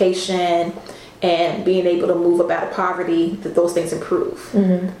access education and being able to move up out of poverty, that those things improve.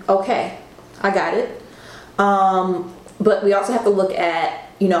 Mm-hmm. Okay, I got it. But we also have to look at,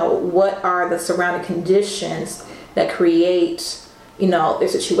 what are the surrounding conditions that create, their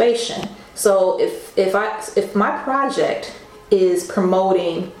situation. So if my project is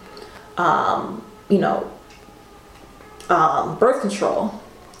promoting, birth control,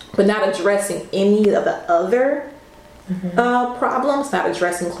 but not addressing any of the other problems, not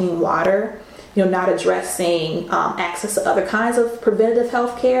addressing clean water, not addressing access to other kinds of preventative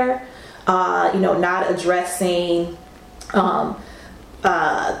health care, not addressing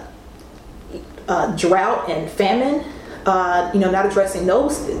drought and famine, not addressing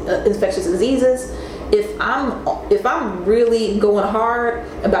those infectious diseases. If I'm really going hard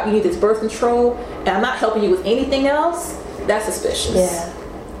about you need this birth control and I'm not helping you with anything else, that's suspicious. Yeah.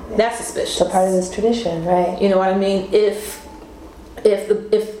 That's suspicious. It's a part of this tradition, right? You know what I mean? If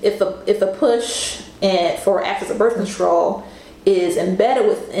the push for access to birth control is embedded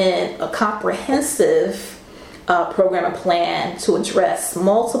within a comprehensive program and plan to address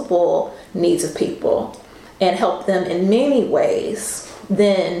multiple needs of people and help them in many ways,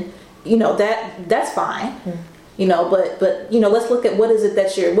 then that's fine. But let's look at what is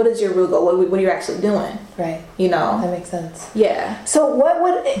your real goal? What are you actually doing? Right. That makes sense. Yeah. So what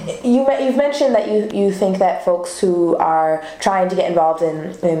would you've mentioned that you think that folks who are trying to get involved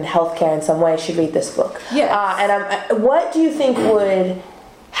in healthcare in some way should read this book. Yeah. And what do you think would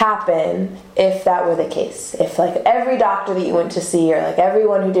happen if that were the case? If like every doctor that you went to see, or like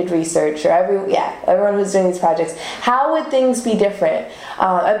everyone who did research, or everyone who's doing these projects, how would things be different?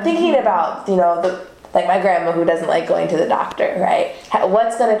 I'm thinking about like my grandma who doesn't like going to the doctor, right?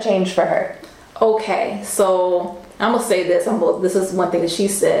 What's going to change for her? Okay, so I'm gonna say this. This is one thing that she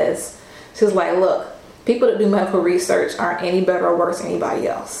says. She's like, look, people that do medical research aren't any better or worse than anybody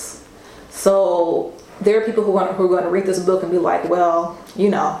else. So there are people who are going to read this book and be like, well,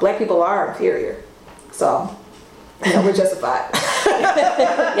 black people are inferior, so we're justified.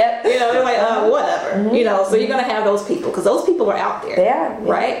 Yep. They're like, whatever. Mm-hmm. So you're going to have those people, because those people are out there. They are,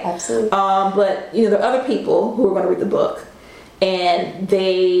 right? Yeah, absolutely. But there are other people who are going to read the book, and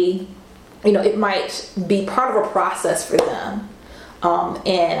they, it might be part of a process for them.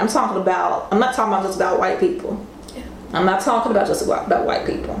 And I'm not talking about just about white people. Yeah. I'm not talking about just about white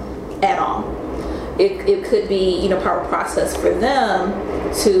people at all. It could be part of a process for them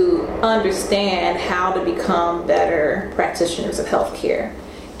to understand how to become better practitioners of healthcare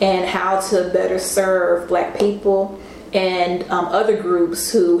and how to better serve black people and other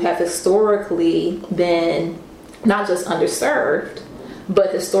groups who have historically been not just underserved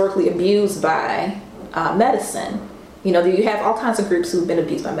but historically abused by medicine. You have all kinds of groups who've been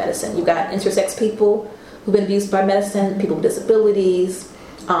abused by medicine. You've got intersex people who've been abused by medicine, people with disabilities,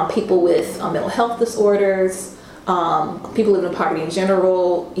 people with mental health disorders, people living in poverty in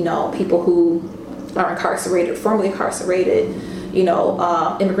general, people who are incarcerated, formerly incarcerated,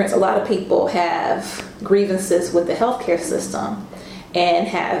 immigrants. A lot of people have grievances with the healthcare system and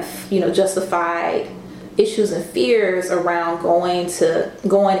have, justified issues and fears around going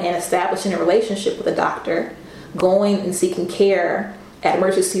and establishing a relationship with a doctor, going and seeking care at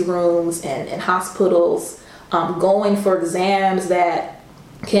emergency rooms and hospitals, going for exams that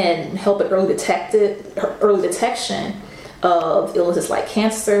can help at early detection of illnesses like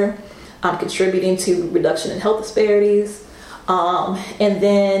cancer, contributing to reduction in health disparities, and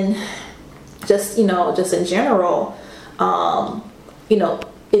then just in general,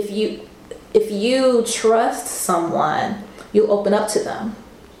 if you trust someone, you'll open up to them.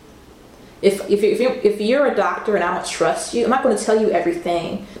 If you're a doctor and I don't trust you, I'm not going to tell you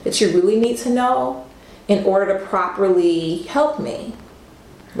everything that you really need to know in order to properly help me.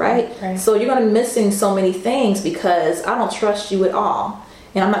 Right? So you're going to be missing so many things because I don't trust you at all,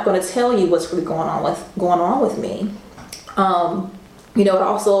 and I'm not going to tell you what's really going on with me. It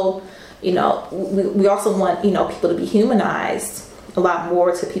also, we also want people to be humanized a lot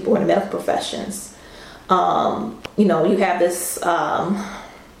more to people in the medical professions. You have this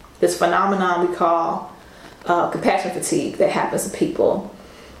this phenomenon we call compassion fatigue that happens to people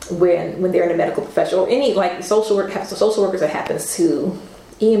when they're in the medical profession, or any like social workers. It happens to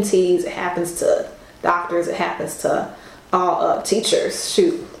EMTs. It happens to doctors. It happens to all teachers.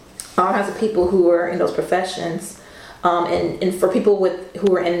 All kinds of people who are in those professions. And for people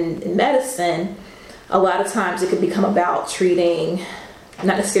who are in medicine, a lot of times it can become about treating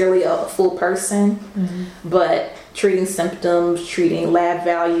not necessarily a full person, but treating symptoms, treating lab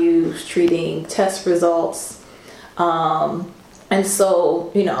values, treating test results. And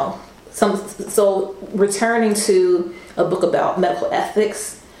so, so returning to a book about medical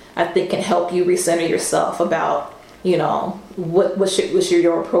ethics, I think can help you recenter yourself about, what should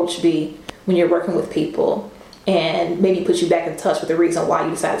your approach be when you're working with people, and maybe put you back in touch with the reason why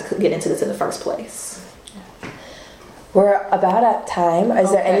you decided to get into this in the first place. We're about at time.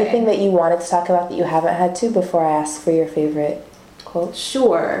 Is there anything that you wanted to talk about that you haven't had to before I ask for your favorite quote?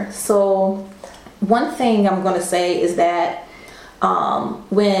 Sure. So one thing I'm going to say is that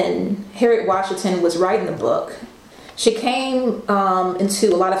when Harriet Washington was writing the book, she came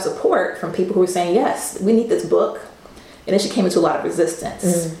into a lot of support from people who were saying, yes, we need this book. And then she came into a lot of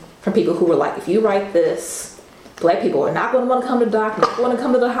resistance from people who were like, if you write this, Black people are not going to want to come to the doctor, not going to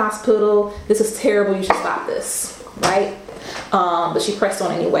come to the hospital. This is terrible. You should stop this. Right? But she pressed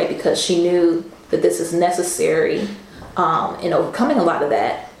on anyway because she knew that this is necessary in overcoming a lot of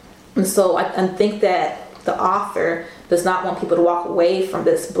that. And so I think that the author does not want people to walk away from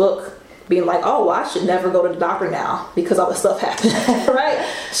this book being like, oh, well, I should never go to the doctor now because all this stuff happened. Right?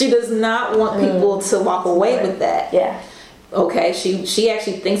 She does not want people to walk away with that. Yeah. Okay? She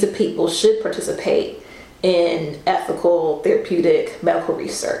actually thinks that people should participate in ethical, therapeutic medical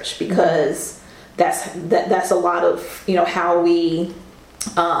research because that's a lot of how we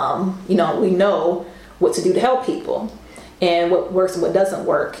we know what to do to help people and what works and what doesn't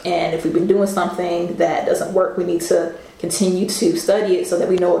work, and if we've been doing something that doesn't work, we need to continue to study it so that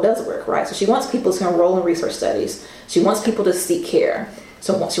we know what does work, right? So she wants people to enroll in research studies. She wants people to seek care.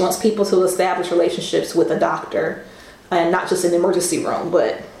 So she wants people to establish relationships with a doctor, and not just in the emergency room,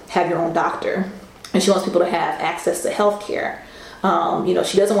 but have your own doctor. And she wants people to have access to health care.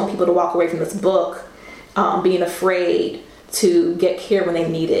 She doesn't want people to walk away from this book being afraid to get care when they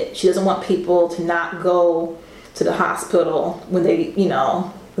need it. She doesn't want people to not go to the hospital when they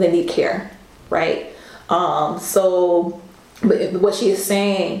need care, right? So but what she is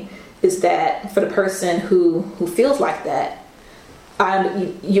saying is that for the person who feels like that,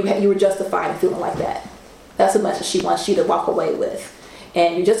 you were justified in feeling like that. That's the message she wants you to walk away with.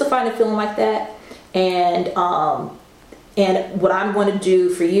 And you're justified in feeling like that. And what I'm going to do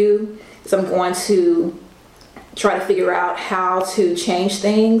for you is I'm going to try to figure out how to change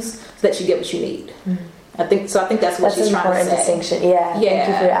things so that you get what you need. I think that's what she's trying to say. That's an important distinction. Yeah. Thank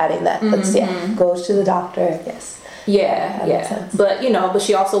you for adding that. That's, goes to the doctor. Yes. Yeah. But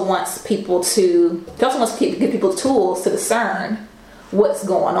she also wants people to. She also wants to give people tools to discern what's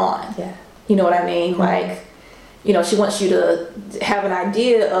going on. Yeah. You know what I mean? Like, she wants you to have an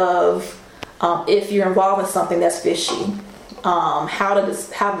idea of if you're involved in something that's fishy. How to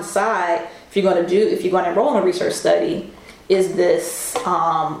decide if you're going to enroll in a research study, is this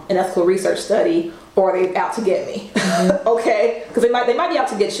an ethical research study, or are they out to get me? Okay, because they might be out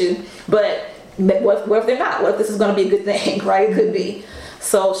to get you, but what if they're not? What if this is going to be a good thing, right? It could be.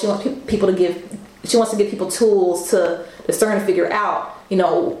 So she wants to give people tools to discern and figure out,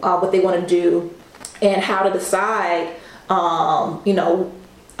 what they want to do, and how to decide, how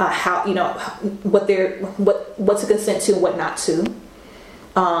what to consent to and what not to,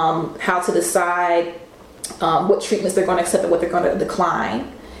 how to decide what treatments they're going to accept and what they're going to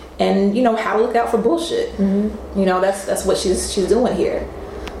decline, and how to look out for bullshit. That's what she's doing here.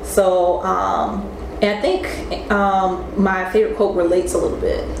 So and I think my favorite quote relates a little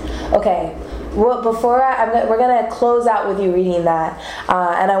bit. Okay. Well, we're going to close out with you reading that.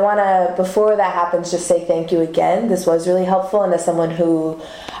 And I want to, before that happens, just say thank you again. This was really helpful. And as someone who,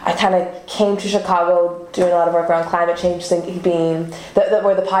 I kind of came to Chicago doing a lot of work around climate change, being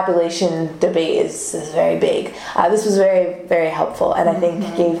where the population debate is very big. This was very, very helpful. And I think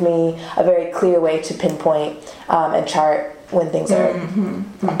gave me a very clear way to pinpoint and chart when things are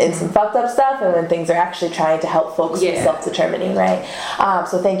in some fucked up stuff and when things are actually trying to help folks with self-determining, right?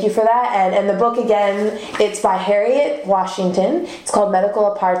 So thank you for that. And the book, again, it's by Harriet Washington. It's called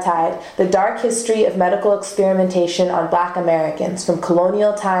Medical Apartheid, The Dark History of Medical Experimentation on Black Americans, from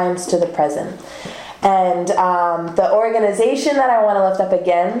Colonial Times to the Present. And the organization that I want to lift up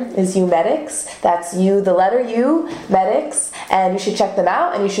again is UMedics. That's U, the letter U, Medics. And you should check them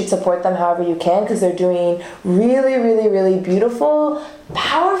out, and you should support them however you can, because they're doing really, really, really beautiful,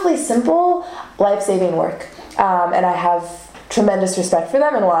 powerfully simple, life-saving work. And I have tremendous respect for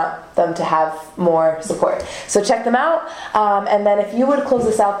them and want them to have more support. So check them out. And then if you would close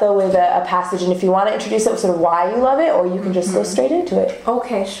this out, though, with a passage, and if you want to introduce it with sort of why you love it, or you can just go straight into it.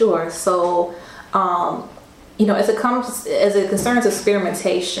 Okay, sure. So, as it concerns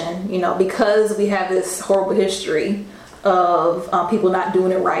experimentation, because we have this horrible history of people not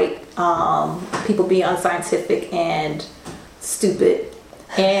doing it right, people being unscientific and stupid,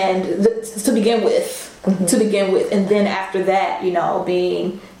 and to begin with, and then after that,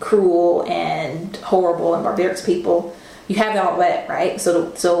 being cruel and horrible and barbarous people, you have all that, right?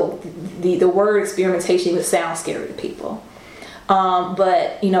 So the word experimentation even sounds scary to people,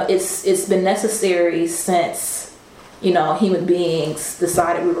 but it's been necessary since human beings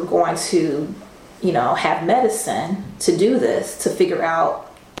decided we were going to have medicine to do this, to figure out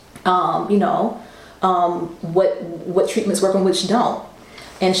what treatments work and which don't.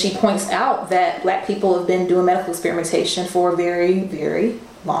 And she points out that Black people have been doing medical experimentation for a very, very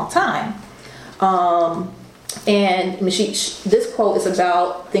long time. This quote is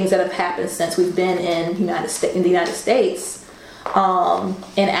about things that have happened since we've been in the United States. And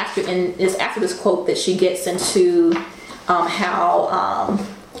it's after this quote that she gets into how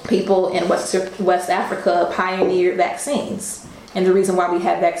people in West Africa pioneered vaccines. And the reason why we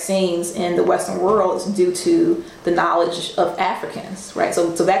have vaccines in the Western world is due to the knowledge of Africans, right? So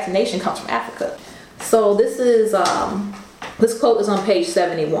vaccination comes from Africa. So this quote is on page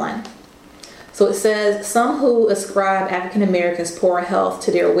 71. So it says, "Some who ascribe African Americans' poor health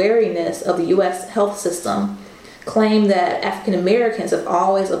to their wariness of the U.S. health system claim that African Americans have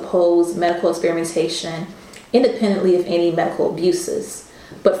always opposed medical experimentation independently of any medical abuses.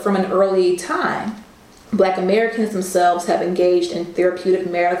 But from an early time, Black Americans themselves have engaged in therapeutic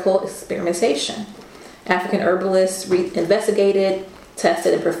medical experimentation. African herbalists investigated,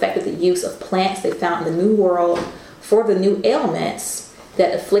 tested, and perfected the use of plants they found in the New World for the new ailments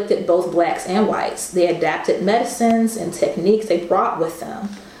that afflicted both Blacks and whites. They adapted medicines and techniques they brought with them,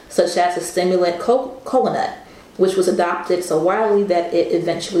 such as the stimulant coconut, which was adopted so widely that it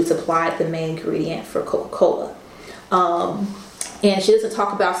eventually supplied the main ingredient for Coca-Cola." And she doesn't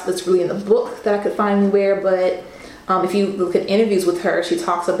talk about this really in the book that I could find anywhere, but if you look at interviews with her, she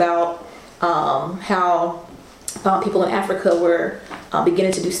talks about how people in Africa were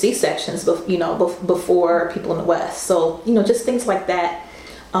beginning to do C-sections, before people in the West. So, just things like that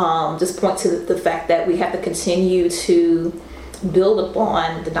just point to the fact that we have to continue to build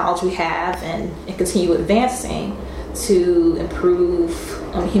upon the knowledge we have and continue advancing to improve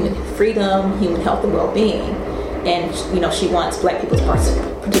human freedom, human health, and well-being. And she wants Black people to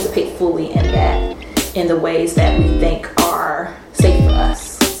participate fully in that, in the ways that we think are safe for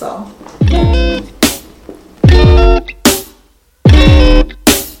us. So, yeah.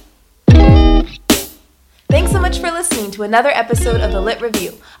 Thanks so much for listening to another episode of The Lit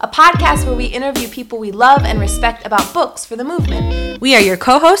Review, a podcast where we interview people we love and respect about books for the movement. We are your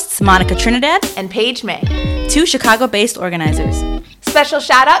co-hosts, Monica Trinidad and Paige May, two Chicago-based organizers. Special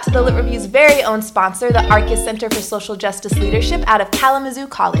shout out to The Lit Review's very own sponsor, the Arcus Center for Social Justice Leadership out of Kalamazoo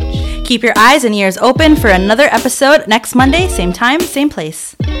College. Keep your eyes and ears open for another episode next Monday, same time, same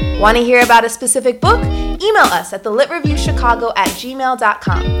place. Want to hear about a specific book? Email us at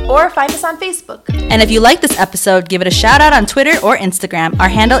thelitreview.chicago@gmail.com or find us on Facebook. And if you like this episode, give it a shout out on Twitter or Instagram. Our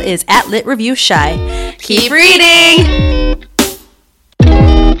handle is @LitReviewShy. Keep reading!